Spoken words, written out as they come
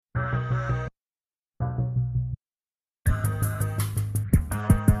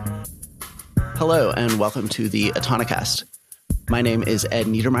Hello, and welcome to the Autonocast. My name is Ed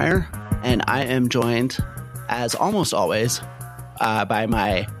Niedermeyer, and I am joined, as almost always, by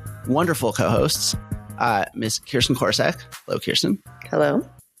my wonderful co-hosts, Miss Kirsten Korsak. Hello, Kirsten. Hello.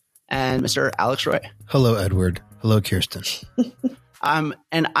 And Mr. Alex Roy. Hello, Edward. Hello, Kirsten.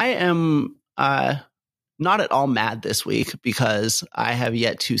 And I am not at all mad this week because I have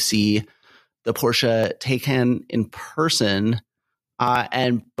yet to see the Porsche Taycan in person.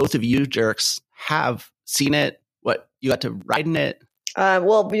 And both of you jerks have seen it. What, you got to ride in it?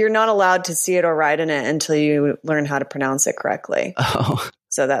 Well, you're not allowed to see it or ride in it until you learn how to pronounce it correctly. Oh.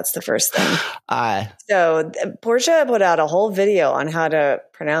 So that's the first thing. So Porsche put out a whole video on how to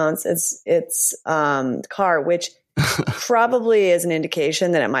pronounce its car, which probably is an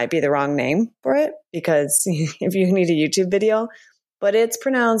indication that it might be the wrong name for it, because if you need a YouTube video, but it's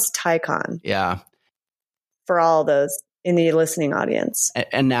pronounced Taycan. Yeah. For all those in the listening audience.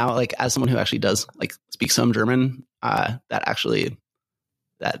 And now, like, as someone who actually does like speak some German, that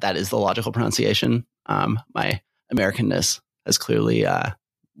is the logical pronunciation. My Americanness has clearly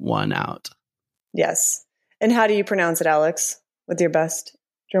won out. Yes. And how do you pronounce it, Alex? With your best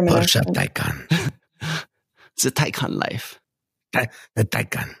German Porsche accent? Taycan. It's a Taycan life. The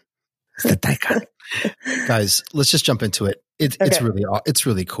Taycan. It's the Taycan. Guys, let's just jump into it. It's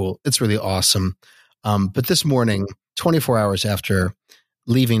really cool. It's really awesome. But this morning, 24 hours after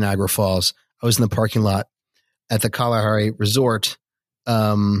leaving Niagara Falls, I was in the parking lot at the Kalahari Resort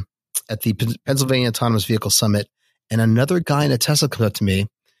at the Pennsylvania Autonomous Vehicle Summit, and another guy in a Tesla comes up to me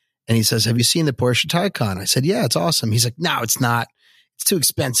and he says, "Have you seen the Porsche Taycan?" I said, "Yeah, it's awesome." He's like, "No, it's not. It's too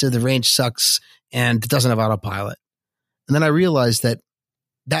expensive. The range sucks and it doesn't have autopilot." And then I realized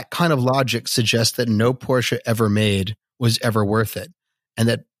that kind of logic suggests that no Porsche ever made was ever worth it, and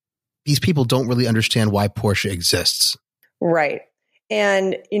that these people don't really understand why Porsche exists. Right.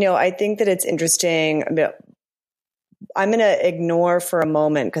 And, I think that it's interesting. I'm going to ignore for a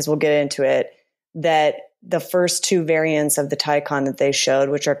moment, because we'll get into it, that the first two variants of the Taycan that they showed,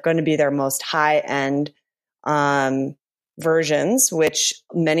 which are going to be their most high-end versions, which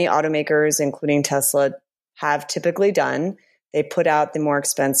many automakers, including Tesla, have typically done. They put out the more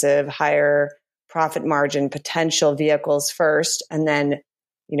expensive, higher profit margin potential vehicles first, and then,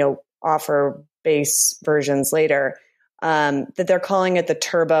 offer base versions later. That they're calling it the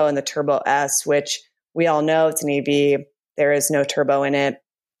Turbo and the Turbo S, which we all know it's an EV. There is no turbo in it.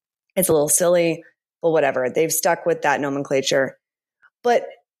 It's a little silly, but whatever. They've stuck with that nomenclature. But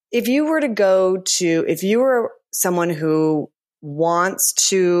if you were someone who wants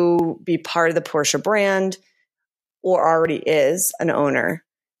to be part of the Porsche brand or already is an owner,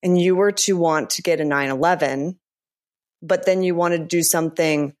 and you were to want to get a 911, but then you want to do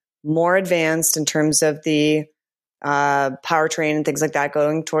something more advanced in terms of the powertrain and things like that,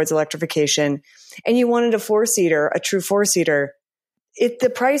 going towards electrification, and you wanted a true four-seater,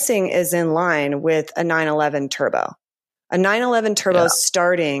 the pricing is in line with a 911 Turbo. A 911 Turbo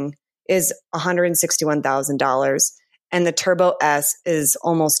starting is $161,000, and the Turbo S is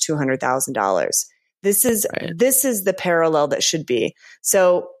almost $200,000. This is the parallel that should be.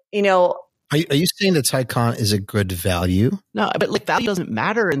 So, Are you saying that Taycan is a good value? No, but value doesn't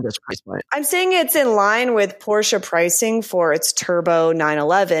matter in this price point. I'm saying it's in line with Porsche pricing for its Turbo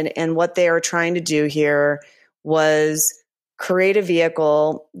 911. And what they are trying to do here was create a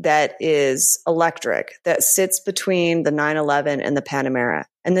vehicle that is electric, that sits between the 911 and the Panamera.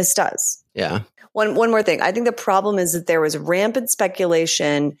 And this does. Yeah. One more thing. I think the problem is that there was rampant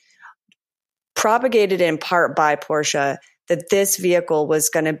speculation propagated in part by Porsche that this vehicle was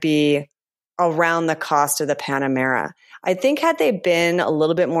going to be around the cost of the Panamera. I think had they been a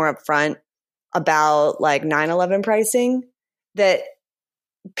little bit more upfront about 911 pricing, that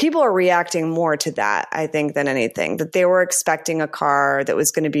people are reacting more to that, I think, than anything. That they were expecting a car that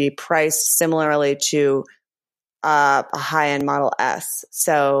was going to be priced similarly to a high-end Model S.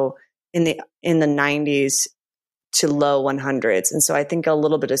 So in the 90s to low 100s. And so I think a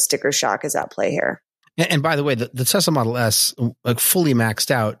little bit of sticker shock is at play here. And by the way, the Tesla Model S, fully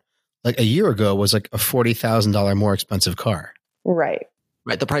maxed out, a year ago, was a $40,000 more expensive car. Right.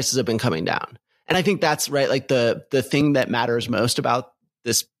 The prices have been coming down. And I think that's right. The thing that matters most about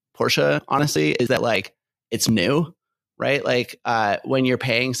this Porsche, honestly, is that it's new, right? When you're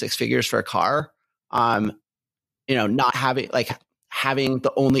paying six figures for a car, not having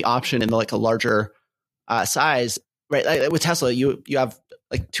the only option in a larger size, right? With Tesla, you have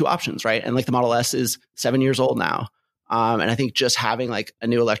two options, right? And the Model S is 7 years old now. And I think just having a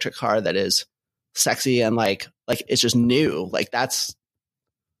new electric car that is sexy and it's just new, that's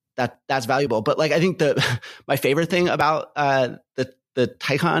valuable. But I think my favorite thing about the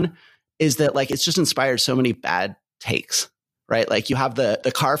Taycan is that like it's just inspired so many bad takes, right? Like you have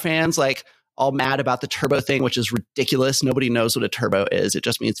the car fans like all mad about the turbo thing, which is ridiculous. Nobody knows what a turbo is. It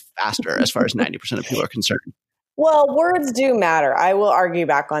just means faster as far as 90% of people are concerned. Well, words do matter. I will argue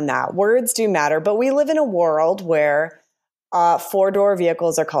back on that. Words do matter, but we live in a world where 4-door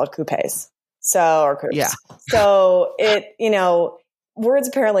vehicles are called coupes. Or coupes. Yeah. So words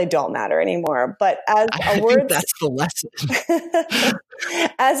apparently don't matter anymore. But as I think that's the lesson.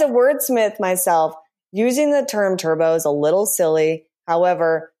 As a wordsmith myself, using the term turbo is a little silly.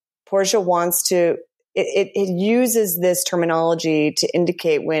 However, Porsche wants to, it uses this terminology to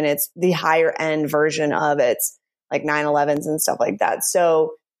indicate when it's the higher end version of its like 911s and stuff like that.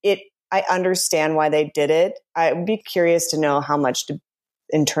 So I understand why they did it. I would be curious to know how much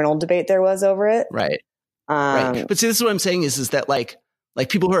internal debate there was over it. Right. Right. But see, this is what I'm saying is that like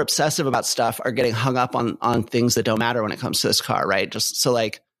people who are obsessive about stuff are getting hung up on things that don't matter when it comes to this car. Right. Just so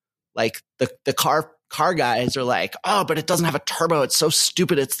like the car guys are like, oh, but it doesn't have a turbo. It's so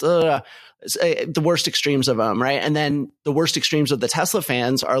stupid. It's the worst extremes of them. Right. And then the worst extremes of the Tesla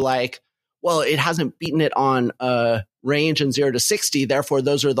fans are like, well, it hasn't beaten it on range and 0 to 60. Therefore,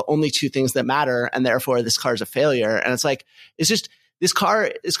 those are the only two things that matter. And therefore, this car is a failure. And it's like, it's just this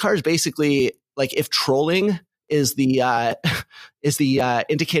car is basically like if trolling is the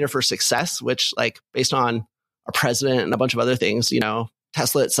indicator for success, which like based on our president and a bunch of other things,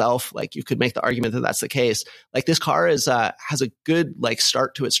 Tesla itself, like you could make the argument that that's the case. Like this car has a good like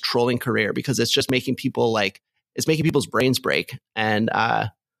start to its trolling career because it's just making people it's making people's brains break. And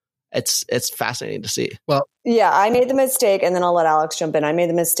it's fascinating to see. Well, yeah, I made the mistake, and then I'll let Alex jump in. I made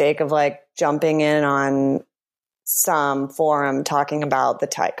the mistake of like jumping in on some forum talking about the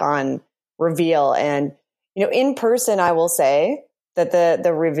Taycan reveal. And, in person, I will say that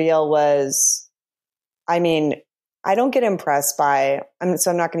the reveal was, I don't get impressed by,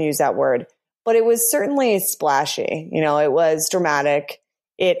 so I'm not going to use that word, but it was certainly splashy. It was dramatic.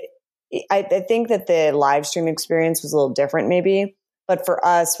 I think that the live stream experience was a little different maybe, but for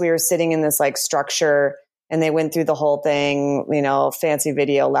us, we were sitting in this like structure and they went through the whole thing, fancy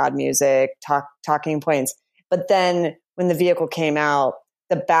video, loud music, talking points. But then when the vehicle came out,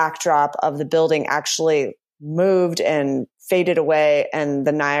 the backdrop of the building actually moved and faded away, and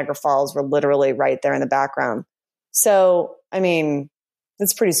the Niagara Falls were literally right there in the background. So,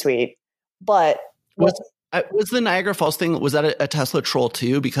 it's pretty sweet. But was the Niagara Falls thing, was that a Tesla troll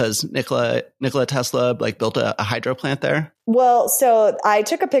too? Because Nikola Tesla like built a hydro plant there? Well, so I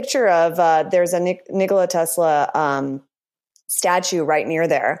took a picture of, there's a Nikola Tesla statue right near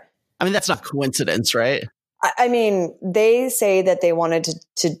there. That's not coincidence, right? They say that they wanted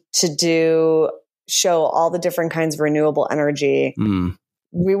to show all the different kinds of renewable energy. Mm.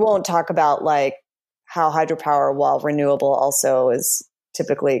 We won't talk about like how hydropower, while renewable, also is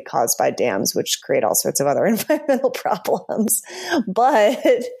typically caused by dams, which create all sorts of other environmental problems. But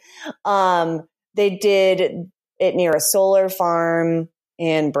they did it near a solar farm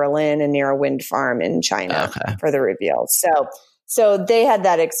in Berlin and near a wind farm in China for the reveal. So they had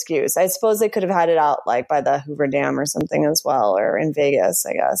that excuse. I suppose they could have had it out like by the Hoover Dam or something as well, or in Vegas,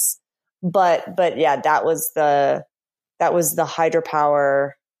 I guess. But yeah, that was the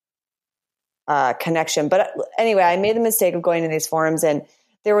hydropower connection. But anyway, I made the mistake of going to these forums, and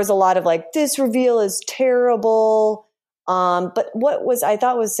there was a lot of like, this reveal is terrible. But what I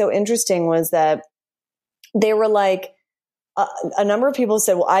thought was so interesting was that they were like, a number of people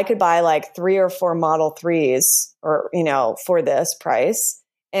said, well, I could buy like 3 or 4 Model 3s or, for this price.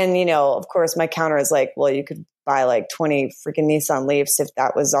 And, of course my counter is like, well, you could buy like 20 freaking Nissan Leafs if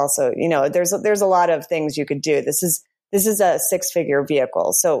that was also, there's a lot of things you could do. This is a 6-figure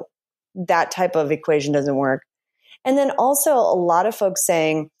vehicle. So that type of equation doesn't work. And then also a lot of folks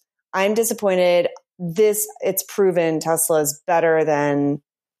saying, I'm disappointed. It's proven Tesla is better than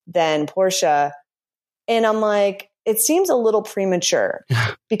Porsche. And I'm like, it seems a little premature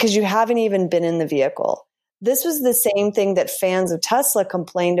because you haven't even been in the vehicle. This was the same thing that fans of Tesla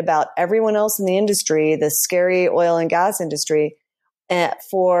complained about everyone else in the industry, the scary oil and gas industry,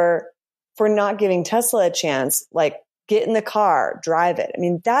 for not giving Tesla a chance. Like, get in the car, drive it.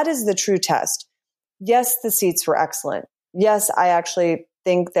 That is the true test. Yes, the seats were excellent. Yes, I actually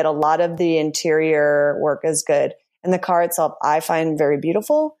think that a lot of the interior work is good. And the car itself, I find very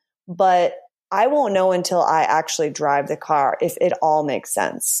beautiful, but I won't know until I actually drive the car if it all makes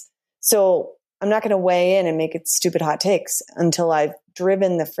sense. So I'm not going to weigh in and make it stupid hot takes until I've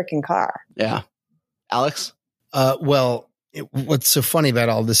driven the freaking car. Yeah. Alex? What's so funny about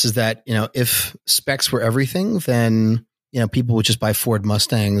all this is that, if specs were everything, then, people would just buy Ford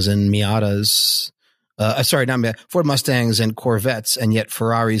Mustangs and Miatas Ford Mustangs and Corvettes, and yet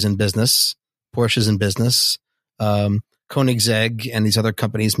Ferrari's in business, Porsche's in business. Koenigsegg and these other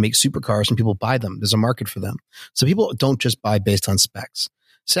companies make supercars and people buy them. There's a market for them. So people don't just buy based on specs.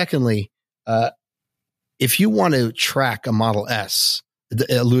 Secondly, if you want to track a Model S,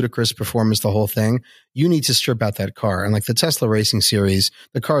 a ludicrous performance, the whole thing, you need to strip out that car. And like the Tesla Racing Series,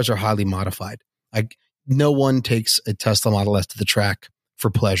 the cars are highly modified. Like no one takes a Tesla Model S to the track for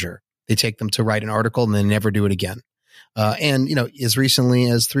pleasure. They take them to write an article and then never do it again. And, as recently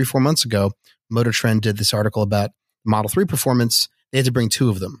as 3-4 months ago, Motor Trend did this article about Model 3 performance. They had to bring 2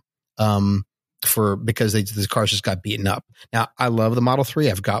 of them because the cars just got beaten up. Now, I love the Model 3.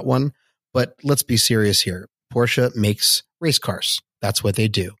 I've got one. But let's be serious here. Porsche makes race cars. That's what they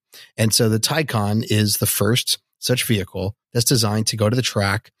do. And so the Taycan is the first such vehicle that's designed to go to the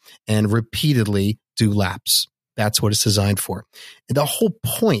track and repeatedly do laps. That's what it's designed for. And the whole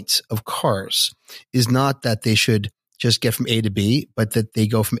point of cars is not that they should just get from A to B, but that they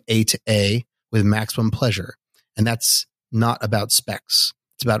go from A to A with maximum pleasure. And that's not about specs.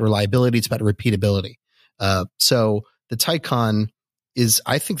 It's about reliability. It's about repeatability. So the Taycan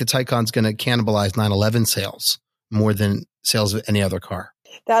I think the Taycan's going to cannibalize 911 sales more than sales of any other car.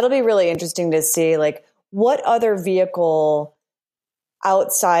 That'll be really interesting to see. Like, what other vehicle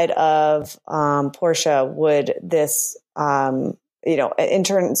outside of Porsche would this, in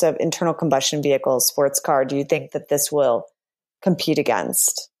terms of internal combustion vehicles, sports car, do you think that this will compete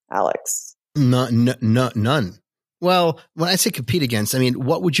against, Alex? None. Well, when I say compete against, I mean,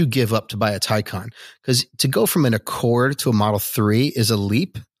 what would you give up to buy a Taycan? Because to go from an Accord to a Model 3 is a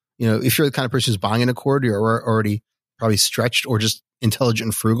leap. If you're the kind of person who's buying an Accord, you're already probably stretched or just intelligent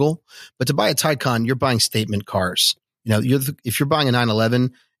and frugal. But to buy a Taycan, you're buying statement cars. If you're buying a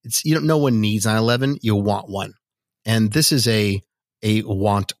 911, no one needs 911. You want one. And this is a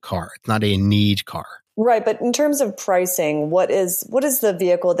want car. It's not a need car. Right. But in terms of pricing, what is the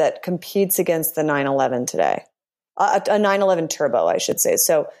vehicle that competes against the 911 today? A 911 Turbo, I should say.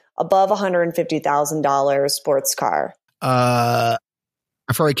 So above $150,000 sports car. A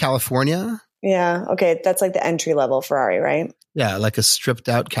Ferrari California? Yeah. Okay. That's like the entry level Ferrari, right? Yeah. Like a stripped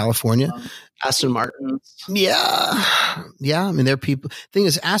out California. Aston Martin. Yeah. Yeah. I mean, they're people. Thing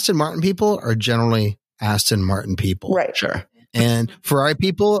is, Aston Martin people are generally Aston Martin people. Right. Sure. And Ferrari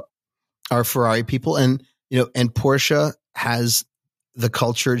people are Ferrari people. And, and Porsche has the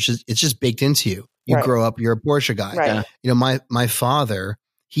culture. It's just baked into you. You right. grow up, you're a Porsche guy. Right. My father,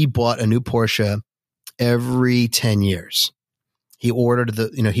 he bought a new Porsche every 10 years. He ordered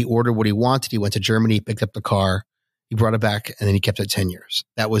what he wanted. He went to Germany, picked up the car, he brought it back, and then he kept it 10 years.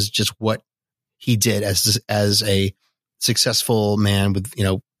 That was just what he did as a successful man with,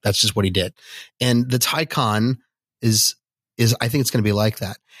 that's just what he did. And the Taycan is I think it's going to be like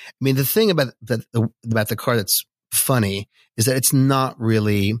that. I mean, the thing about the car that's funny is that it's not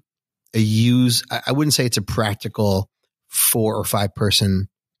really I wouldn't say it's a practical 4 or 5 person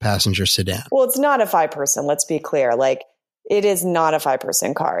passenger sedan. Well, it's not a 5-person. Let's be clear. Like, it is not a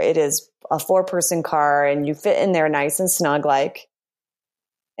 5-person car. It is a 4-person car, and you fit in there nice and snug, but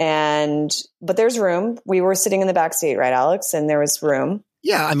there's room. We were sitting in the back seat, right, Alex? And there was room.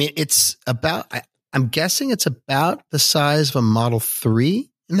 Yeah. I mean, it's I'm guessing it's about the size of a Model 3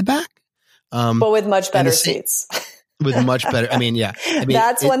 in the back. But with much better seats. With much better. I mean, yeah. I mean,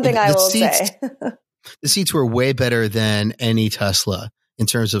 that's one thing I will say. The seats were way better than any Tesla in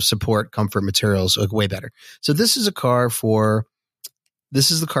terms of support, comfort, materials, way better. So this is the car for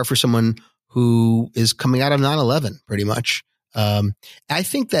someone who is coming out of 911 pretty much. I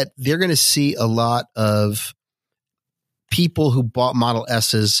think that they're going to see a lot of people who bought Model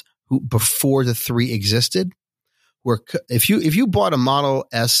S's before the 3 existed. If you bought a Model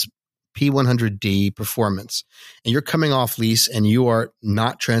S P100D performance and you're coming off lease and you are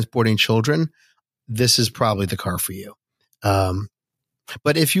not transporting children, this is probably the car for you.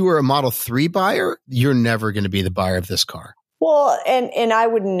 But if you were a Model 3 buyer, you're never going to be the buyer of this car. Well, and I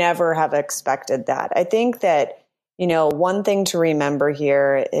would never have expected that. I think that, one thing to remember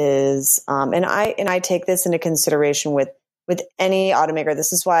here is, and I take this into consideration with any automaker.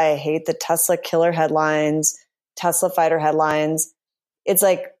 This is why I hate the Tesla killer headlines, Tesla fighter headlines. It's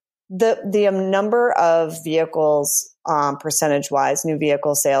like the number of vehicles, percentage-wise, new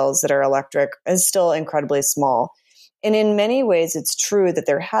vehicle sales that are electric is still incredibly small. And in many ways, it's true that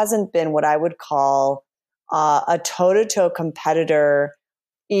there hasn't been what I would call a toe-to-toe competitor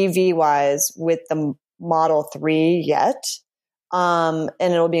EV-wise with the Model 3 yet. And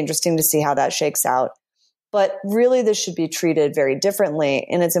it'll be interesting to see how that shakes out. But really, this should be treated very differently.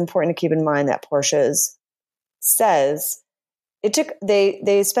 And it's important to keep in mind that Porsche says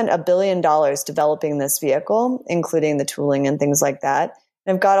they spent $1 billion developing this vehicle, including the tooling and things like that.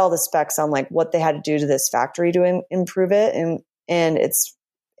 And I've got all the specs on like what they had to do to this factory to improve it. And it's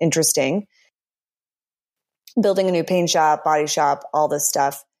interesting. Building a new paint shop, body shop, all this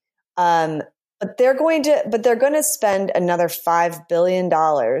stuff. But they're going to spend another $5 billion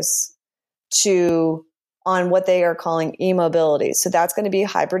on what they are calling e-mobility. So that's going to be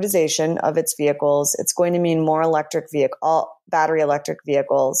hybridization of its vehicles. It's going to mean more battery electric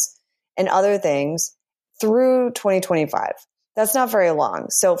vehicles and other things through 2025. That's not very long.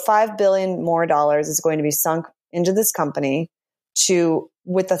 So $5 billion more is going to be sunk into this company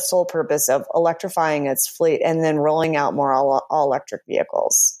with the sole purpose of electrifying its fleet and then rolling out more all electric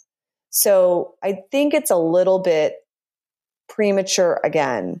vehicles. So I think it's a little bit premature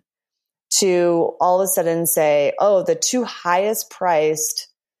again to all of a sudden say, oh, the two highest priced,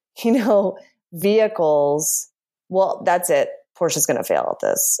 vehicles. Well, that's it. Porsche's going to fail at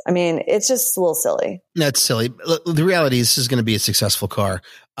this. I mean, it's just a little silly. That's silly. The reality is this is going to be a successful car.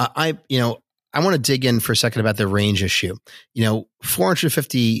 I want to dig in for a second about the range issue.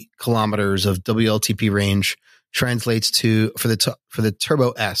 450 kilometers of WLTP range translates to, for the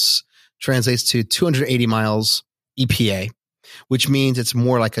Turbo S, translates to 280 miles EPA, which means it's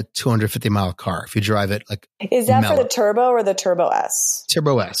more like a 250 mile car if you drive it like. Is that for the Turbo or the Turbo S?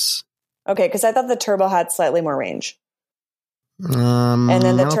 Turbo S. Okay, because I thought the Turbo had slightly more range. And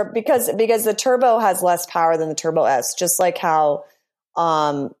then because the Turbo has less power than the Turbo S, just like how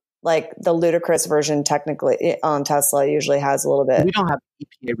like the ludicrous version technically on Tesla usually has a little bit. We don't have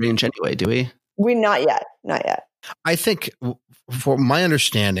EPA range anyway, do we? Not yet. I think, for my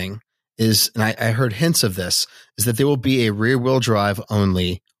understanding is, and I heard hints of this, is that there will be a rear wheel drive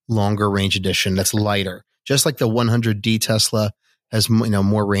only longer range edition that's lighter, just like the 100D Tesla has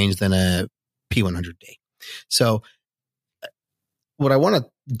more range than a P100D. So what I want to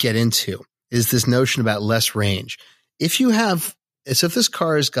get into is this notion about less range. If this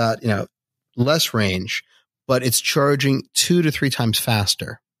car has got, less range, but it's charging 2 to 3 times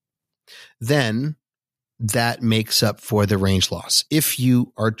faster, then that makes up for the range loss. If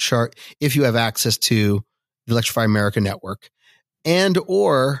you have access to the Electrify America network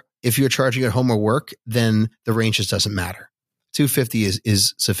or if you're charging at home or work, then the range just doesn't matter. 250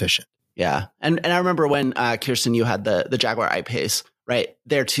 is sufficient. Yeah. And I remember when, Kirsten, you had the Jaguar I-Pace, right?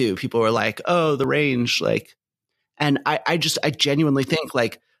 There too, people were like, oh, the range, like, and I genuinely think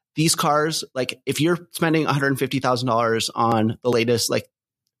like these cars, like if you're spending $150,000 on the latest, like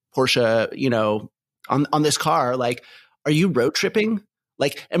Porsche, on this car, like, are you road tripping?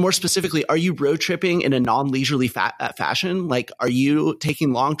 Like, and more specifically, are you road tripping in a non-leisurely fashion? Like, are you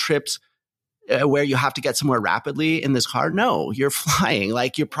taking long trips where you have to get somewhere rapidly in this car? No, you're flying.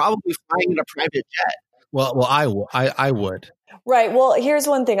 Like, you're probably flying in a private jet. Well, I would. Right. Well, here's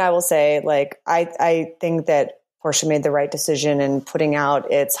one thing I will say. Like, I think that Porsche made the right decision in putting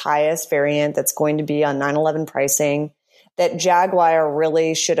out its highest variant that's going to be on 911 pricing. That Jaguar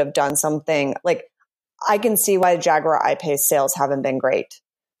really should have done something. Like, I can see why the Jaguar I-Pace sales haven't been great.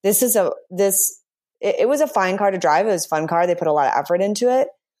 It was a fine car to drive. It was a fun car. They put a lot of effort into it.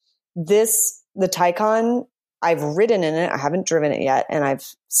 The Taycan, I've ridden in it. I haven't driven it yet, and I've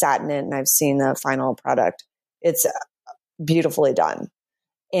sat in it and I've seen the final product. It's beautifully done,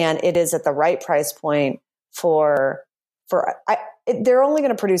 and it is at the right price point they're only going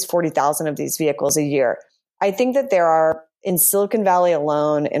to produce 40,000 of these vehicles a year. I think that there are, in Silicon Valley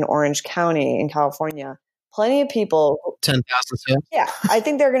alone, in Orange County in California, plenty of people. 10,000 sales? Yeah, I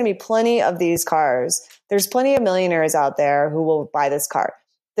think there are going to be plenty of these cars. There's plenty of millionaires out there who will buy this car.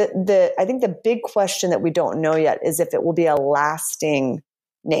 I think the big question that we don't know yet is if it will be a lasting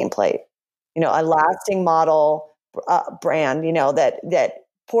nameplate, a lasting model brand,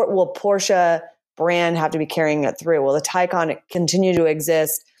 will Porsche brand have to be carrying it through? Will the Taycan continue to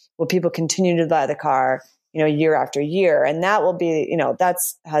exist? Will people continue to buy the car, year after year? And that will be, we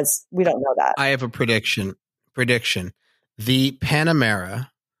don't know that. I have a prediction. The Panamera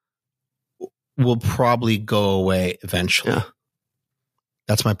will probably go away eventually. Yeah.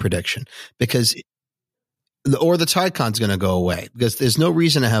 That's my prediction, because the Taycan's going to go away, because there's no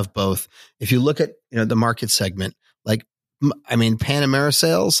reason to have both. If you look at, the market segment, like, I mean, Panamera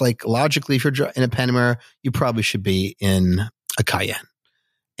sales, like logically, if you're in a Panamera, you probably should be in a Cayenne.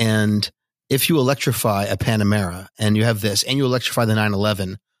 And if you electrify a Panamera and you have this and you electrify the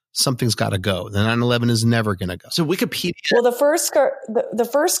 911, something's got to go. The 911 is never going to go. So Wikipedia. Well, the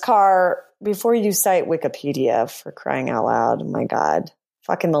first car, before you cite Wikipedia, for crying out loud, oh my God,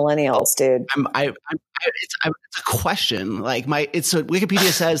 fucking millennials, dude. It's a question. Like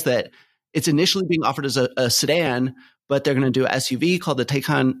Wikipedia says that it's initially being offered as a sedan, but they're going to do an SUV called the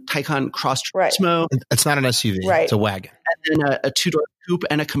Taycan Cross Right. Turismo. It's not an SUV. Right. It's a wagon. And then a two-door coupe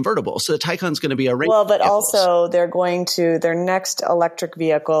and a convertible. So the Taycan's going to be a range. Well, but also they're going to, their next electric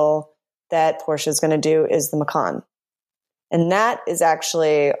vehicle that Porsche is going to do is the Macan. And that is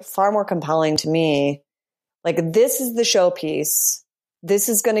actually far more compelling to me. Like, this is the showpiece. This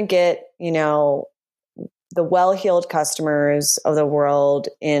is going to get, you know, the well-heeled customers of the world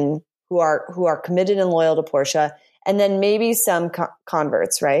in who are committed and loyal to Porsche, and then maybe some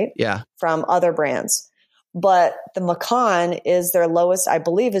converts, right? Yeah. From other brands. But the Macan is their lowest, I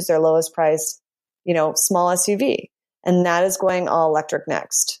believe, is their lowest price, you know, small SUV. And that is going all electric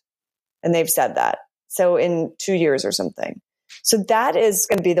next. And they've said that. So in 2 years or something. So that is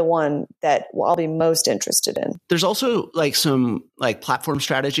going to be the one that I'll be most interested in. There's also like some like platform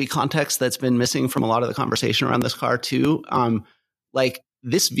strategy context that's been missing from a lot of the conversation around this car too. Like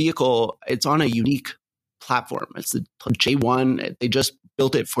this vehicle, it's on a unique platform. It's the J1. They just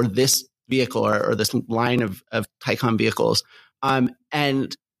built it for this vehicle or this line of Taycan vehicles.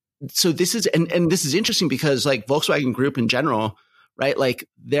 And so this is, and this is interesting because like Volkswagen Group in general, right? Like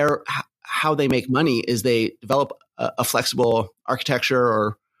how they make money is they develop a flexible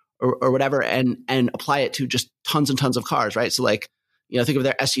architecture or whatever and apply it to just tons and tons of cars, right? So like, you know, think of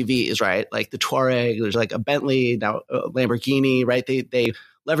their SUVs, right? Like the Touareg, there's like a Bentley, now a Lamborghini, right? They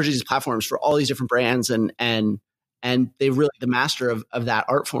leverage these platforms for all these different brands and they really the master of that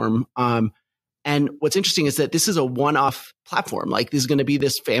art form. And what's interesting is that this is a one-off platform. Like this is going to be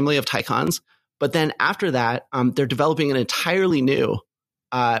this family of Taycans, but then after that, they're developing an entirely new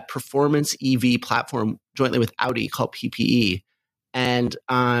performance EV platform jointly with Audi called PPE. And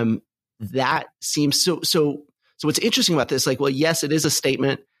that seems so what's interesting about this, like, well, yes, it is a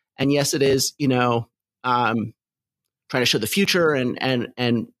statement. And yes, it is, you know, trying to show the future.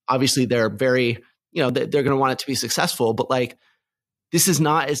 And obviously they're very, you know, they're going to want it to be successful. But like, this is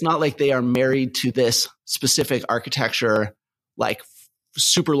not, it's not like they are married to this specific architecture, like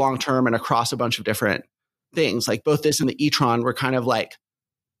super long term and across a bunch of different things. Like both this and the e-tron were kind of like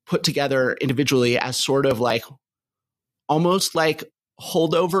put together individually as sort of like almost like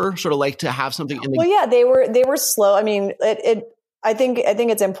holdover, sort of like to have something in the. Well, yeah, they were slow. I mean, I think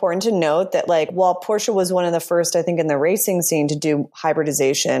it's important to note that like while Porsche was one of the first, I think, in the racing scene to do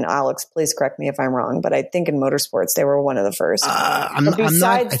hybridization. Alex, please correct me if I'm wrong, but I think in motorsports they were one of the first. I'm not.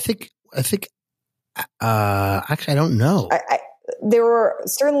 I think. Actually, I don't know. They were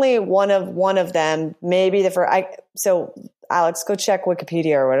certainly one of them. Maybe the first. So Alex, go check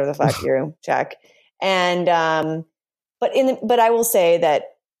Wikipedia or whatever the fuck you check. And but I will say that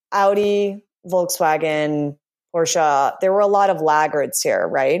Audi, Volkswagen, Porsche, there were a lot of laggards here,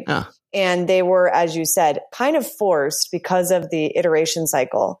 right? And they were, as you said, kind of forced because of the iteration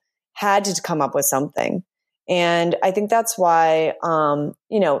cycle, had to come up with something. And I think that's why,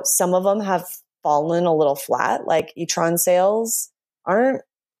 you know, some of them have fallen a little flat, like e-tron sales aren't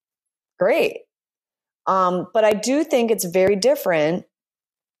great. But I do think it's very different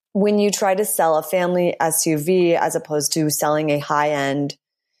when you try to sell a family SUV as opposed to selling a high-end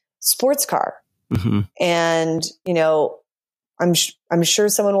sports car. Mm-hmm. And, you know, I'm sure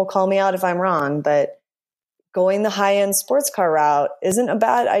someone will call me out if I'm wrong, but going the high-end sports car route isn't a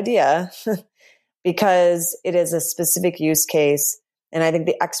bad idea because it is a specific use case. And I think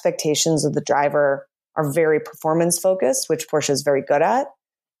the expectations of the driver are very performance focused, which Porsche is very good at,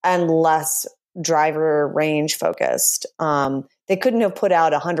 and less driver range focused. They couldn't have put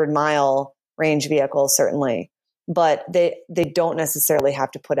out 100-mile range vehicle, certainly, but they don't necessarily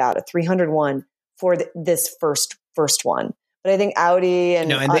have to put out a 301 for this first one. But I think Audi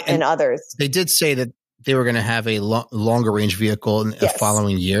and others. They did say that they were going to have a longer range vehicle in the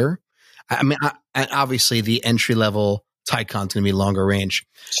following year. I mean, obviously the entry level Taycan's going to be longer range.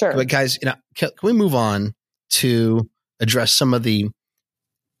 Sure. But guys, you know, can we move on to address some of the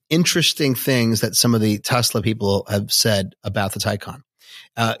interesting things that some of the Tesla people have said about the Taycan?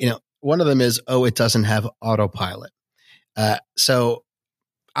 You know, one of them is, it doesn't have autopilot. So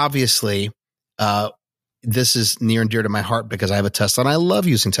obviously, this is near and dear to my heart because I have a Tesla and I love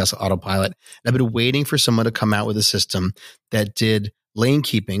using Tesla autopilot. I've been waiting for someone to come out with a system that did lane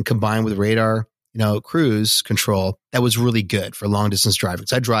keeping combined with radar, you know, cruise control that was really good for long distance driving.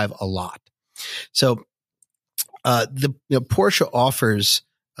 So I drive a lot. So, Porsche offers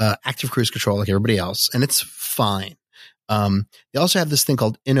active cruise control like everybody else, and it's fine. They also have this thing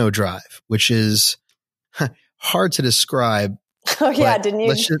called InnoDrive, which is hard to describe. Oh yeah, didn't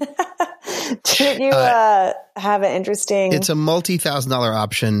you? Didn't you have an interesting? It's a multi-$1,000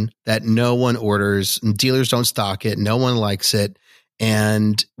 option that no one orders, and dealers don't stock it. No one likes it,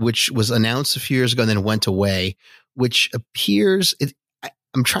 and which was announced a few years ago and then went away. which appears,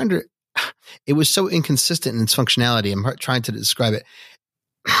 I'm trying to, it was so inconsistent in its functionality. I'm trying to describe it.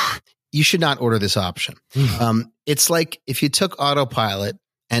 You should not order this option. It's like if you took autopilot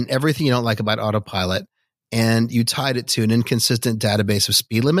and everything you don't like about autopilot and you tied it to an inconsistent database of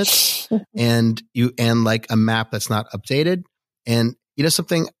speed limits and like a map that's not updated, and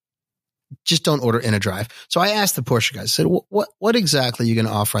something, just don't order InnoDrive. So I asked the Porsche guys, I said, what exactly are you going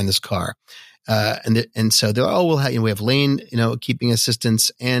to offer on this car? And so they're, we have lane, keeping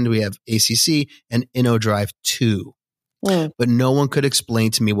assistance, and we have ACC and InnoDrive 2. But no one could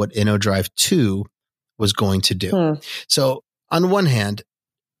explain to me what InnoDrive 2 was going to do. So on one hand,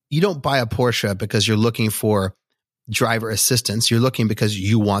 you don't buy a Porsche because you're looking for driver assistance. You're looking because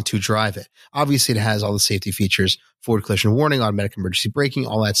you want to drive it. Obviously, it has all the safety features, forward collision warning, automatic emergency braking,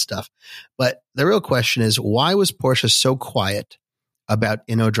 all that stuff. But the real question is, why was Porsche so quiet about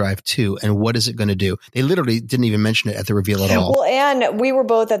InnoDrive 2, and what is it going to do? They literally didn't even mention it at the reveal at all. Well, and we were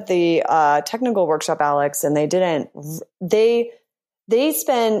both at the technical workshop, Alex, and they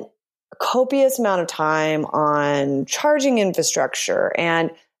spent a copious amount of time on charging infrastructure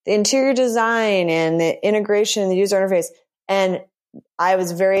and the interior design and the integration and the user interface. And I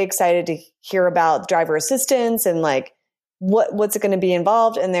was very excited to hear about driver assistance and like what's it going to be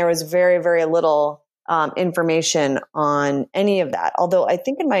involved. And there was very, very little information on any of that. Although I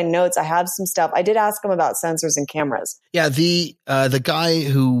think in my notes, I have some stuff. I did ask him about sensors and cameras. Yeah. The guy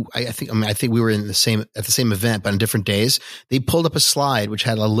who I think we were at the same event, but on different days, they pulled up a slide, which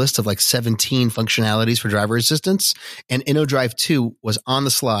had a list of like 17 functionalities for driver assistance, and InnoDrive 2 was on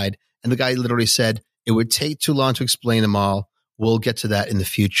the slide. And the guy literally said, it would take too long to explain them all. We'll get to that in the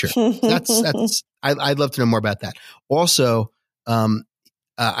future. I'd love to know more about that. Also,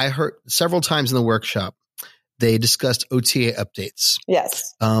 I heard several times in the workshop, they discussed OTA updates.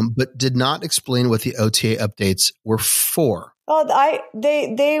 Yes. But did not explain what the OTA updates were for. Oh,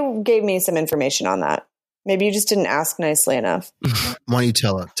 they gave me some information on that. Maybe you just didn't ask nicely enough. Why don't you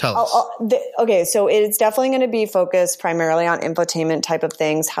tell us? Okay, so it's definitely going to be focused primarily on infotainment type of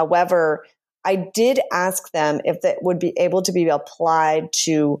things. However, I did ask them if that would be able to be applied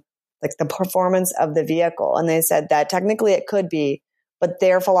to like the performance of the vehicle. And they said that technically it could be, but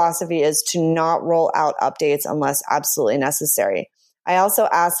their philosophy is to not roll out updates unless absolutely necessary. I also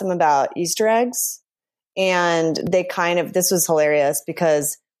asked them about Easter eggs, and this was hilarious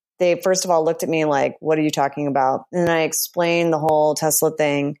because they first of all looked at me like, what are you talking about? And I explained the whole Tesla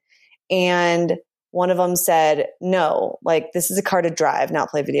thing. And one of them said, no, like this is a car to drive, not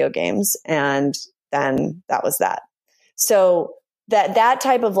play video games. And then that was that. So that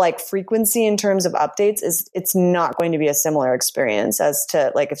type of like frequency in terms of updates it's not going to be a similar experience as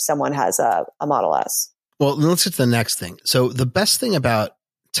to like if someone has a Model S. Well, let's get to the next thing. So the best thing about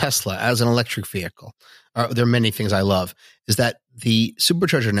Tesla as an electric vehicle, there are many things I love, is that the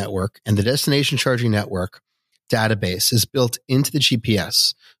supercharger network and the destination charging network database is built into the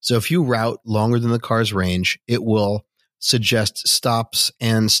GPS. So if you route longer than the car's range, it will suggest stops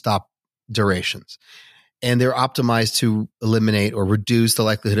and stop durations. And they're optimized to eliminate or reduce the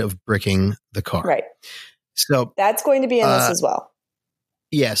likelihood of bricking the car. Right. So that's going to be in this as well.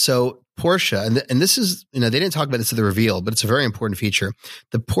 Yeah. So Porsche, and this is, they didn't talk about this at the reveal, but it's a very important feature.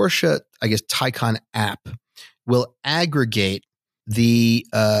 The Porsche, Taycan app will aggregate the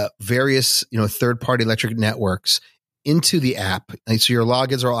various, third-party electric networks into the app. And so your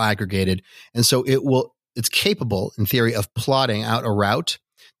logins are all aggregated. And so it's capable, in theory, of plotting out a route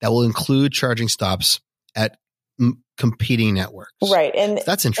that will include charging stops at competing networks. Right. And so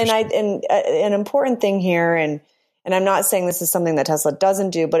that's interesting. And an important thing here, and I'm not saying this is something that Tesla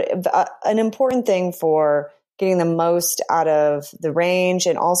doesn't do, but an important thing for getting the most out of the range.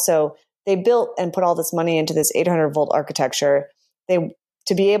 And also they built and put all this money into this 800 volt architecture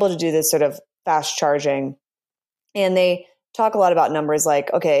to be able to do this sort of fast charging. And they talk a lot about numbers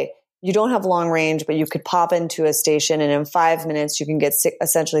like, okay, you don't have long range, but you could pop into a station and in 5 minutes you can get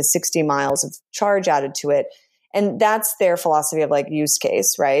essentially 60 miles of charge added to it. And that's their philosophy of like use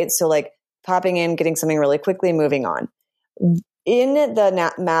case, right? So like popping in, getting something really quickly, moving on. In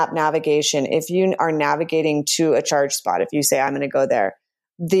the map navigation, if you are navigating to a charge spot, if you say, I'm going to go there,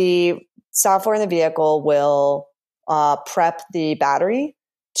 the software in the vehicle will prep the battery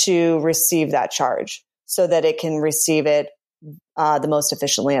to receive that charge so that it can receive it the most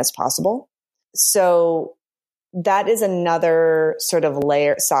efficiently as possible. So that is another sort of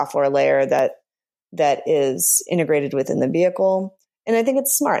software layer that is integrated within the vehicle. And I think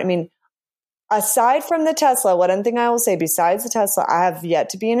it's smart. I mean, aside from the Tesla, one thing I will say, besides the Tesla, I have yet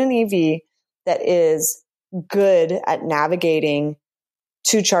to be in an EV that is good at navigating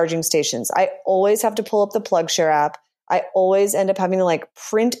to charging stations. I always have to pull up the PlugShare app. I always end up having to like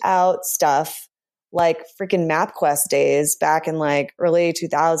print out stuff like freaking MapQuest days back in like early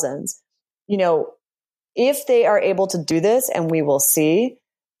 2000s. You know, if they are able to do this, and we will see,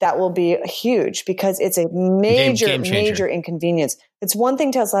 that will be huge because it's a major inconvenience. It's one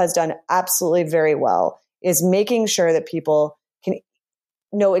thing Tesla has done absolutely very well is making sure that people can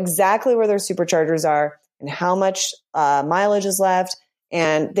know exactly where their superchargers are and how much mileage is left.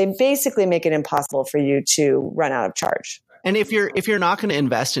 And they basically make it impossible for you to run out of charge. And if you're not going to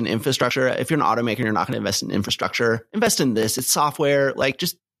invest in infrastructure, if you're an automaker, you're not going to invest in infrastructure, invest in this. It's software. Like,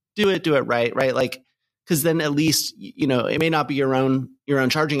 just do it right. Like, because then at least, you know, it may not be your own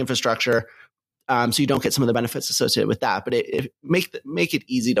charging infrastructure, so you don't get some of the benefits associated with that. But make it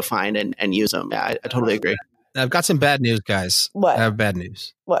easy to find and use them. Yeah, I totally agree. I've got some bad news, guys. What? I have bad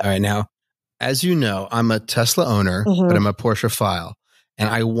news. What? All right, now, as you know, I'm a Tesla owner, but I'm a Porsche file, and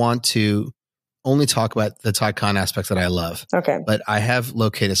I want to only talk about the Taycan aspects that I love. Okay. But I have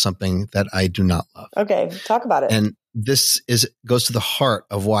located something that I do not love. Okay, talk about it. And this goes to the heart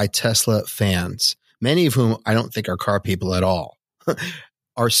of why Tesla fans, many of whom I don't think are car people at all,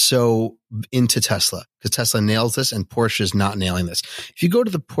 are so into Tesla, because Tesla nails this and Porsche is not nailing this. If you go to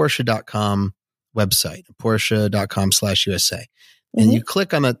the Porsche.com website, Porsche.com/USA, and you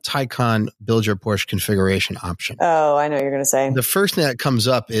click on the Taycan Build Your Porsche configuration option. Oh, I know what you're going to say. The first thing that comes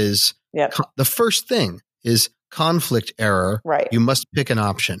up is the first thing is conflict error. Right. You must pick an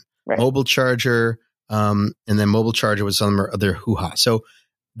option. Right. Mobile charger, and then mobile charger with some other hoo-ha. So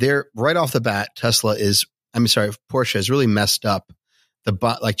they're right off the bat, Porsche has really messed up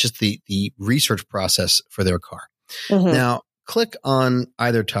the research process for their car. Now, click on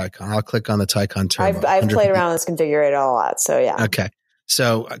either Taycan. I'll click on the Taycan Turbo. I've played around with this configurator a lot. So yeah. Okay.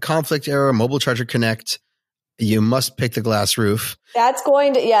 So conflict error, mobile charger connect. You must pick the glass roof. That's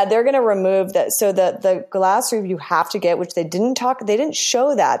going to, they're going to remove that. So the glass roof you have to get, which they didn't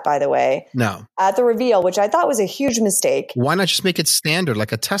show that, by the way. No. At the reveal, which I thought was a huge mistake. Why not just make it standard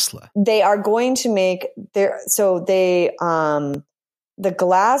like a Tesla? They are going to make the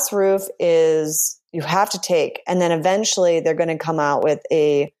glass roof is, you have to take, and then eventually they're going to come out with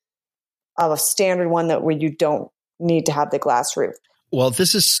a standard one where you don't need to have the glass roof. Well,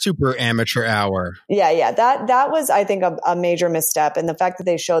 this is super amateur hour. Yeah. That was, I think, a major misstep. And the fact that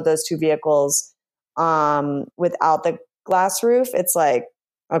they showed those two vehicles without the glass roof, it's like,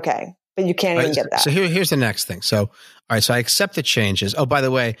 okay, but you can't even get that. So here's the next thing. So, all right, so I accept the changes. Oh, by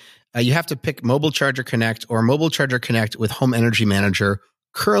the way, you have to pick Mobile Charger Connect or Mobile Charger Connect with Home Energy Manager,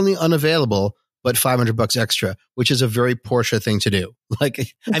 currently unavailable, but $500 extra, which is a very Porsche thing to do.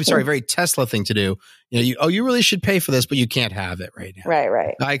 Very Tesla thing to do. You know, you really should pay for this, but you can't have it right now.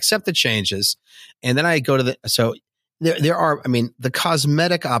 Right. I accept the changes. And then I go to there are, the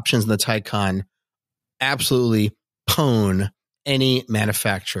cosmetic options in the Taycan absolutely pwn any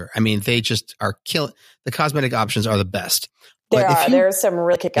manufacturer. They just are killing. The cosmetic options are the best. There are some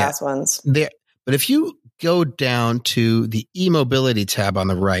really kick-ass ones. But if you go down to the e-mobility tab on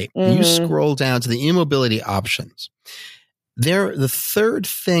the right, and you scroll down to the e-mobility options, the third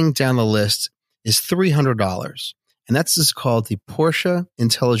thing down the list is $300. And that's just called the Porsche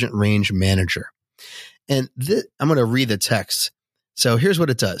Intelligent Range Manager. And I'm going to read the text. So here's what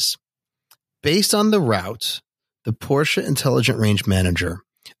it does. Based on the route, the Porsche Intelligent Range Manager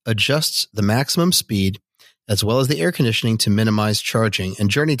adjusts the maximum speed as well as the air conditioning to minimize charging and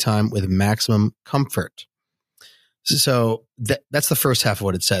journey time with maximum comfort. So that's the first half of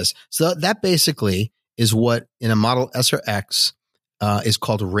what it says. So that basically is what in a Model S or X is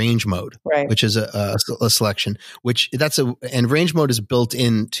called range mode, right, which is a selection. And range mode is built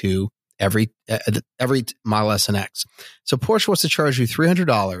into every Model S and X. So Porsche wants to charge you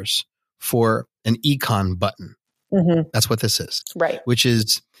 $300 for an econ button. That's what this is, right? Which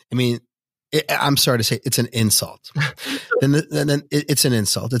is, I'm sorry to say, it's an insult. then it's an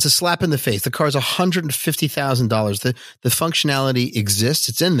insult. It's a slap in the face. The car is $150,000. The functionality exists.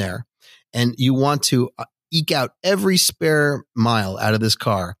 It's in there. And you want to eke out every spare mile out of this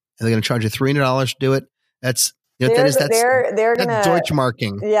car. And they're going to charge you $300 to do it. That's they're going to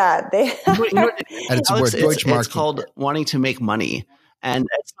Deutschmarking. Yeah. It's called wanting to make money. And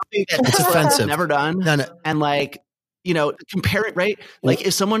it's something that it's offensive. Never done. No. And compare it, right? Like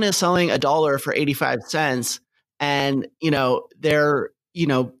if someone is selling $1 for 85 cents and, they're,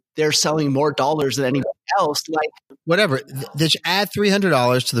 they're selling more dollars than anybody else. Like whatever. Just add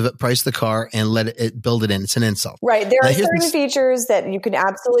 $300 to the price of the car and let it build it in. It's an insult. Right. There are certain features that you can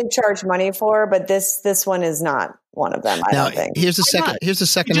absolutely charge money for, but this one is not one of them. I don't think. Here's the second. You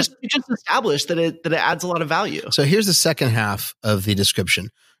just established that it adds a lot of value. So here's the second half of the description.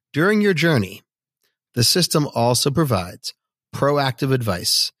 During your journey, the system also provides proactive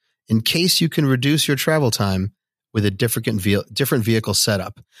advice in case you can reduce your travel time with a different vehicle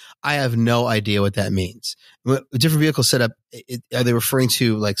setup. I have no idea what that means. Different vehicle setup, are they referring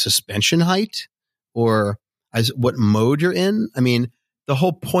to like suspension height or what mode you're in? I mean, the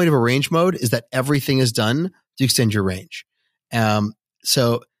whole point of a range mode is that everything is done to extend your range.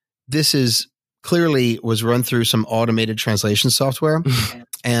 So this is clearly was run through some automated translation software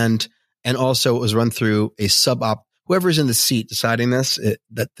and also it was run through a whoever's in the seat deciding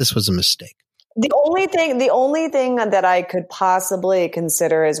that this was a mistake. The only thing that I could possibly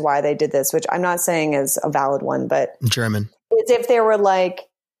consider is why they did this, which I'm not saying is a valid one, but German. It's if they were like,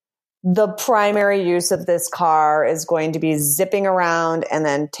 the primary use of this car is going to be zipping around and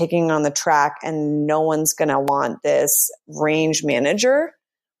then taking on the track, and no one's going to want this range manager.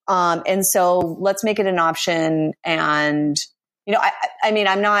 And so let's make it an option. And, I mean,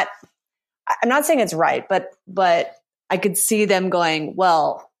 I'm not saying it's right, but I could see them going,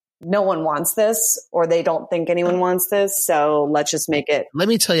 well, no one wants this, or they don't think anyone wants this. So let's just make it. Let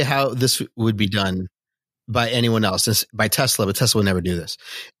me tell you how this would be done by anyone else, by Tesla, but Tesla would never do this.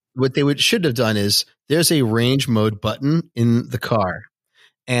 What they should have done is there's a range mode button in the car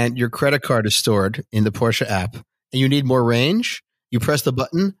and your credit card is stored in the Porsche app and you need more range. You press the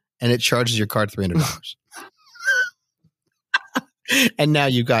button and it charges your card $300. And now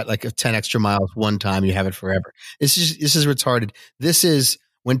you got like 10 extra miles one time. You have it forever. This is retarded. This is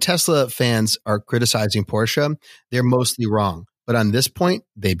when Tesla fans are criticizing Porsche, they're mostly wrong. But on this point,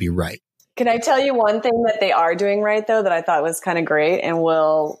 they'd be right. Can I tell you one thing that they are doing right, though, that I thought was kind of great and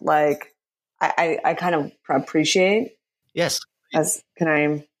will I kind of appreciate? Yes. Can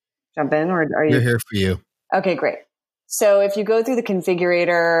I jump in, or are you? We're here for you. Okay, great. So if you go through the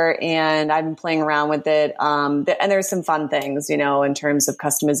configurator, and I've been playing around with it, and there's some fun things, in terms of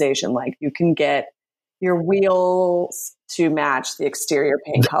customization, like you can get your wheels to match the exterior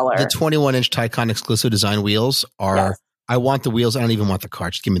paint color. The 21-inch Taycan exclusive design wheels are, yes. I want the wheels. I don't even want the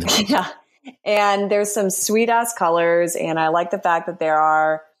car. Just give me the wheels. Yeah. And there's some sweet ass colors. And I like the fact that there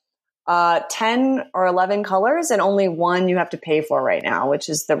are 10 or 11 colors and only one you have to pay for right now, which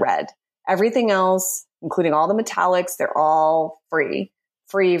is the red. Everything else, including all the metallics, they're all free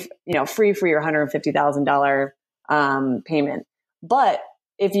for your $150,000 payment. But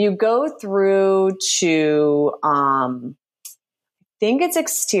if you go through to, I think it's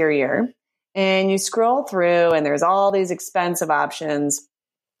exterior, and you scroll through and there's all these expensive options,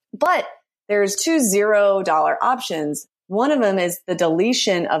 but there's two $0 options. One of them is the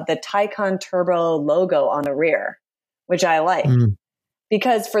deletion of the Taycan Turbo logo on the rear, which I like.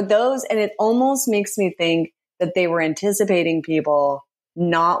 Because for those, and it almost makes me think that they were anticipating people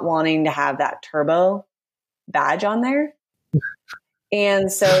not wanting to have that turbo badge on there.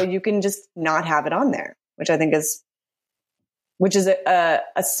 And so you can just not have it on there, which I think is a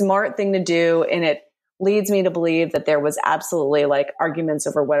smart thing to do. And it leads me to believe that there was absolutely like arguments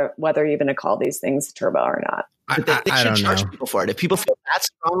over whether even to call these things turbo or not. But they should charge people for it. If people feel that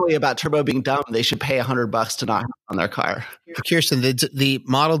strongly about turbo being dumb, they should pay $100 to not have it on their car. Kirsten, the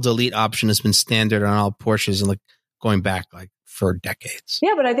model delete option has been standard on all Porsches and going back for decades.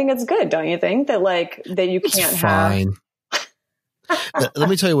 Yeah, but I think it's good, don't you think? That you can't have. Let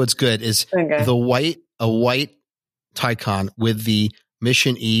me tell you what's good is okay. a white Taycan with the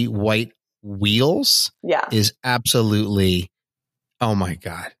Mission E white wheels. Yeah, is absolutely. Oh my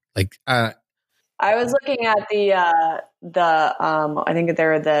God! I was looking at the I think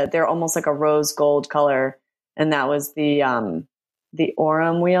they're almost like a rose gold color, and that was the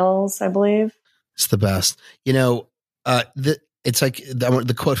Orem wheels, I believe. It's the best. It's like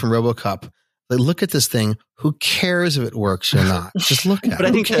the quote from RoboCop. Look at this thing. Who cares if it works or not? Just look at it. But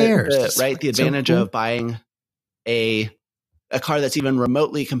I think who cares? The advantage of buying a car that's even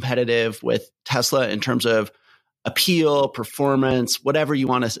remotely competitive with Tesla in terms of appeal, performance, whatever you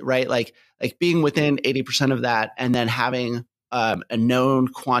want to, right? Like being within 80% of that and then having a known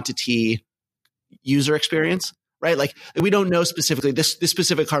quantity user experience, right? Like we don't know specifically this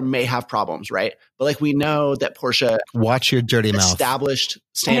specific car may have problems, right? But we know that Porsche watch your dirty mouth established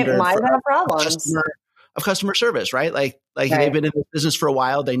standard of customer service, right? Like right. They've been in the business for a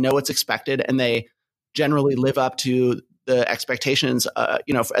while. They know what's expected and they generally live up to the expectations,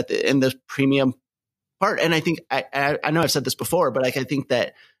 in the premium part. And I think, I know I've said this before, but I think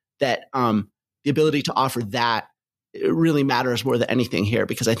that that the ability to offer that it really matters more than anything here,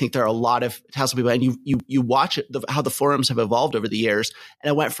 because I think there are a lot of Tesla people, and you watch how the forums have evolved over the years, and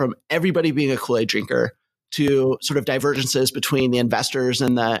it went from everybody being a Kool-Aid drinker to sort of divergences between the investors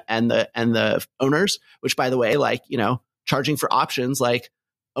and the owners. Which, by the way, like, charging for options, like,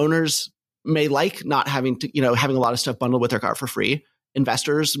 owners may like not having to having a lot of stuff bundled with their car for free.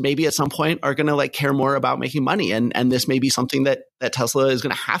 Investors maybe at some point are going to like care more about making money, and this may be something that Tesla is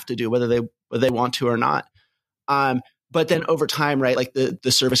going to have to do whether they want to or not. But then over time, right, like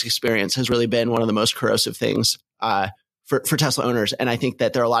the service experience has really been one of the most corrosive things for Tesla owners. And I think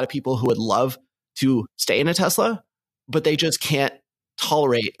that there are a lot of people who would love to stay in a Tesla, but they just can't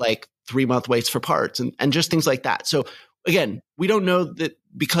tolerate like 3-month waits for parts and just things like that. So again, we don't know that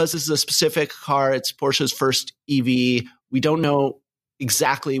because this is a specific car, it's Porsche's first EV. We don't know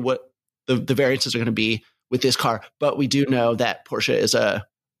exactly what the variances are going to be with this car, but we do know that Porsche is a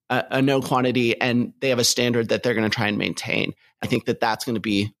known quantity, and they have a standard that they're going to try and maintain. I think that that's going to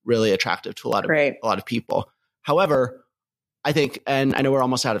be really attractive to a lot of people. However, I think, and I know we're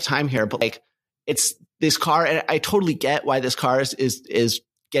almost out of time here, but like, it's this car, and I totally get why this car is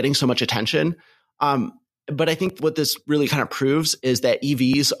getting so much attention. But I think what this really kind of proves is that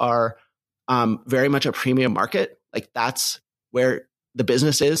EVs are very much a premium market. Like, that's where the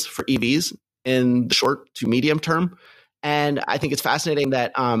business is for EVs in the short to medium term. And I think it's fascinating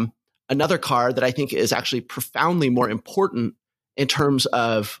that another car that I think is actually profoundly more important in terms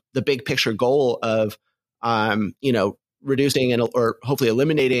of the big picture goal of, reducing or hopefully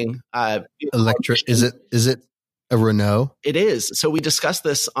eliminating electric. Is it a Renault? It is. So we discussed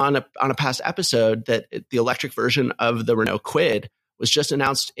this on a past episode that the electric version of the Renault Kwid was just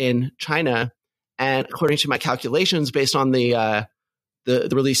announced in China, and according to my calculations, based on the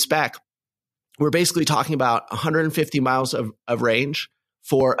release spec, we're basically talking about 150 miles of range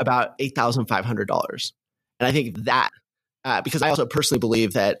for about $8,500. And I think that, because I also personally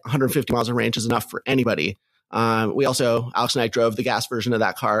believe that 150 miles of range is enough for anybody. Alex and I drove the gas version of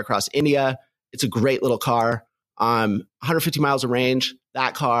that car across India. It's a great little car. 150 miles of range,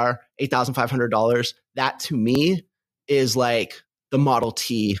 that car, $8,500. That to me is like the Model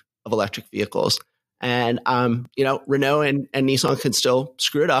T of electric vehicles. And, Renault and Nissan can still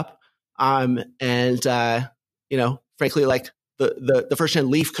screw it up. Frankly, like the first gen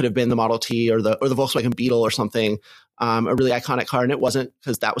Leaf could have been the Model T or the Volkswagen Beetle or something, a really iconic car. And it wasn't,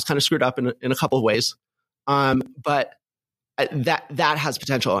 because that was kind of screwed up in a couple of ways. But that has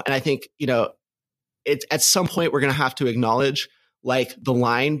potential. And I think, it's at some point we're going to have to acknowledge like the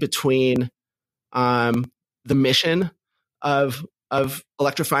line between, the mission of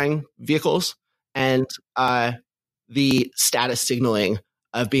electrifying vehicles and, the status signaling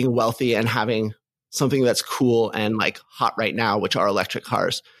of being wealthy and having something that's cool and like hot right now, which are electric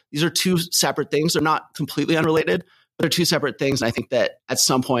cars. These are two separate things. They're not completely unrelated, but they're two separate things. And I think that at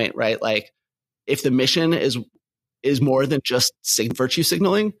some point, right, like if the mission is more than just virtue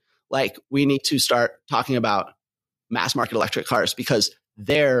signaling, like we need to start talking about mass market electric cars, because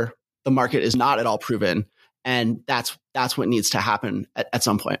the market is not at all proven. And that's what needs to happen at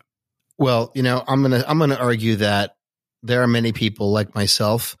some point. Well, I'm going to argue that there are many people like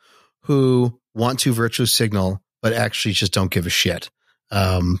myself who want to virtue signal, but actually just don't give a shit.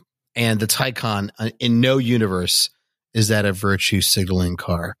 And the Taycan in no universe is that a virtue signaling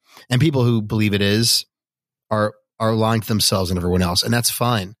car. And people who believe it is are lying to themselves and everyone else. And that's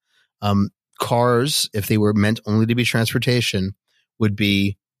fine. Cars, if they were meant only to be transportation, would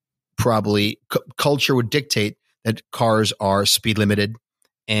be probably culture would dictate that cars are speed limited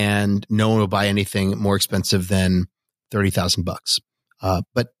and no one will buy anything more expensive than $30,000.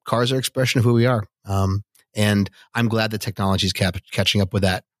 But cars are an expression of who we are. And I'm glad the technology is catching up with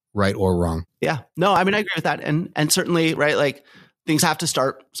that, right or wrong. Yeah, no, I mean, I agree with that. And certainly, right, like things have to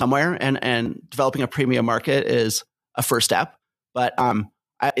start somewhere, and developing a premium market is a first step, but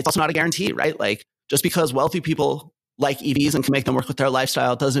it's also not a guarantee, right? Like just because wealthy people like EVs and can make them work with their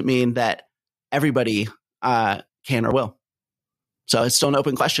lifestyle doesn't mean that everybody can or will. So it's still an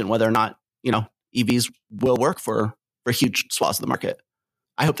open question whether or not, EVs will work for huge swaths of the market.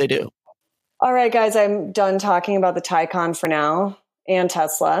 I hope they do. All right, guys, I'm done talking about the Taycan for now and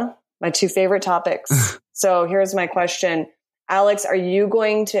Tesla, my two favorite topics. So here's my question. Alex, are you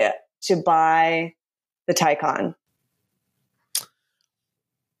going to buy the Taycan?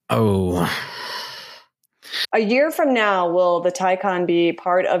 Oh. A year from now, will the Taycan be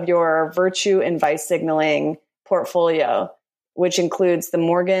part of your virtue and vice signaling portfolio, which includes the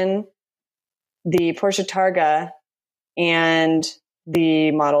Morgan, the Porsche Targa, and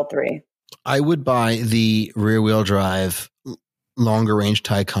the Model 3? I would buy the rear-wheel drive longer range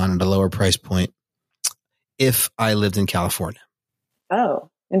Taycan at a lower price point if I lived in California. Oh,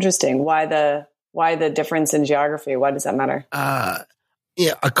 interesting. Why the difference in geography? Why does that matter?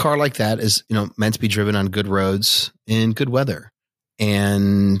 Yeah, a car like that is, meant to be driven on good roads in good weather.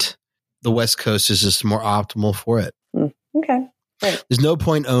 And the West Coast is just more optimal for it. Okay. Right. There's no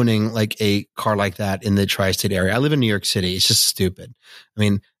point owning like a car like that in the tri-state area. I live in New York City. It's just stupid. I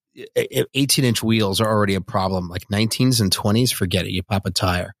mean, 18-inch wheels are already a problem. Like 19s and 20s, forget it. You pop a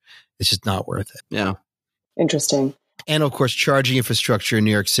tire. It's just not worth it. Yeah. Interesting. And of course, charging infrastructure in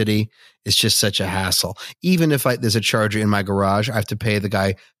New York City is just such a hassle. Even if there's a charger in my garage, I have to pay the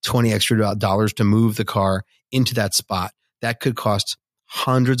guy $20 extra to move the car into that spot. That could cost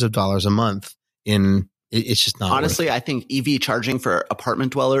hundreds of dollars a month. It's just not. Honestly, I think EV charging for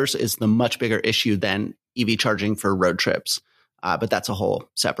apartment dwellers is the much bigger issue than EV charging for road trips. But that's a whole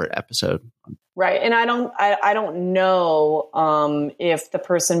separate episode. Right. And I don't know if the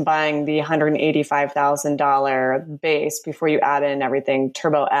person buying the $185,000 base before you add in everything,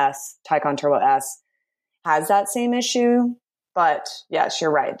 Taycan Turbo S, has that same issue. But yes,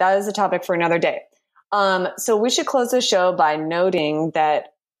 you're right. That is a topic for another day. So we should close the show by noting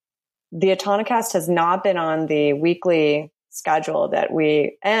that the Autonocast has not been on the weekly schedule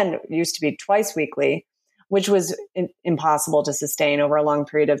and used to be twice weekly, which was impossible to sustain over a long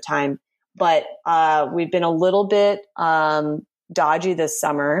period of time. But we've been a little bit dodgy this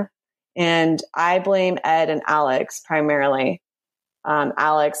summer, and I blame Ed and Alex primarily.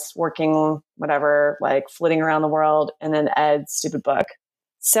 Alex working whatever, like flitting around the world, and then Ed's stupid book.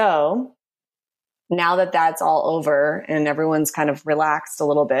 So now that that's all over and everyone's kind of relaxed a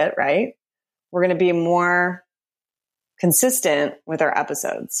little bit, right? We're going to be more consistent with our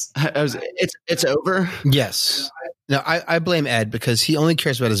episodes. It's over. Yes. No, I blame Ed because he only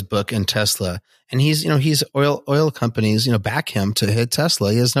cares about his book and Tesla, and he's oil companies, back him to hit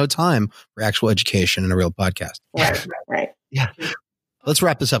Tesla. He has no time for actual education and a real podcast. Right. Yeah. Let's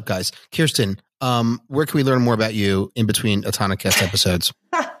wrap this up, guys. Kirsten, where can we learn more about you in between Autonocast episodes?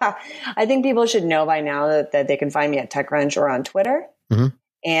 I think people should know by now that they can find me at TechCrunch or on Twitter. Mm-hmm.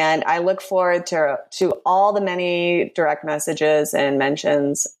 And I look forward to all the many direct messages and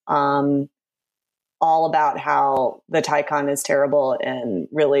mentions all about how the Taycan is terrible and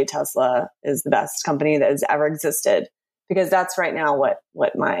really Tesla is the best company that has ever existed. Because that's right now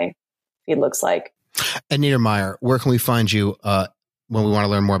what my feed looks like. Anita Meyer, where can we find you when we want to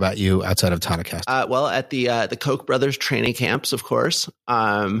learn more about you outside of Autonocast? Well, at the Koch brothers training camps, of course.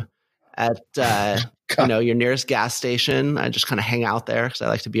 At your nearest gas station, I just kind of hang out there because I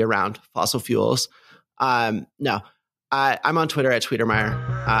like to be around fossil fuels. I'm on Twitter at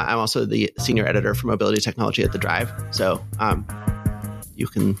Tweetermeyer. I'm also the senior editor for mobility technology at The Drive. So you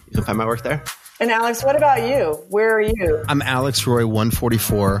can find my work there. And Alex, what about you? Where are you? I'm Alex Roy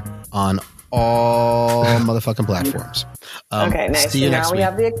 144 on all motherfucking platforms. Okay, nice. So now we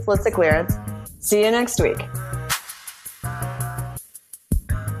have the explicit clearance. See you next week.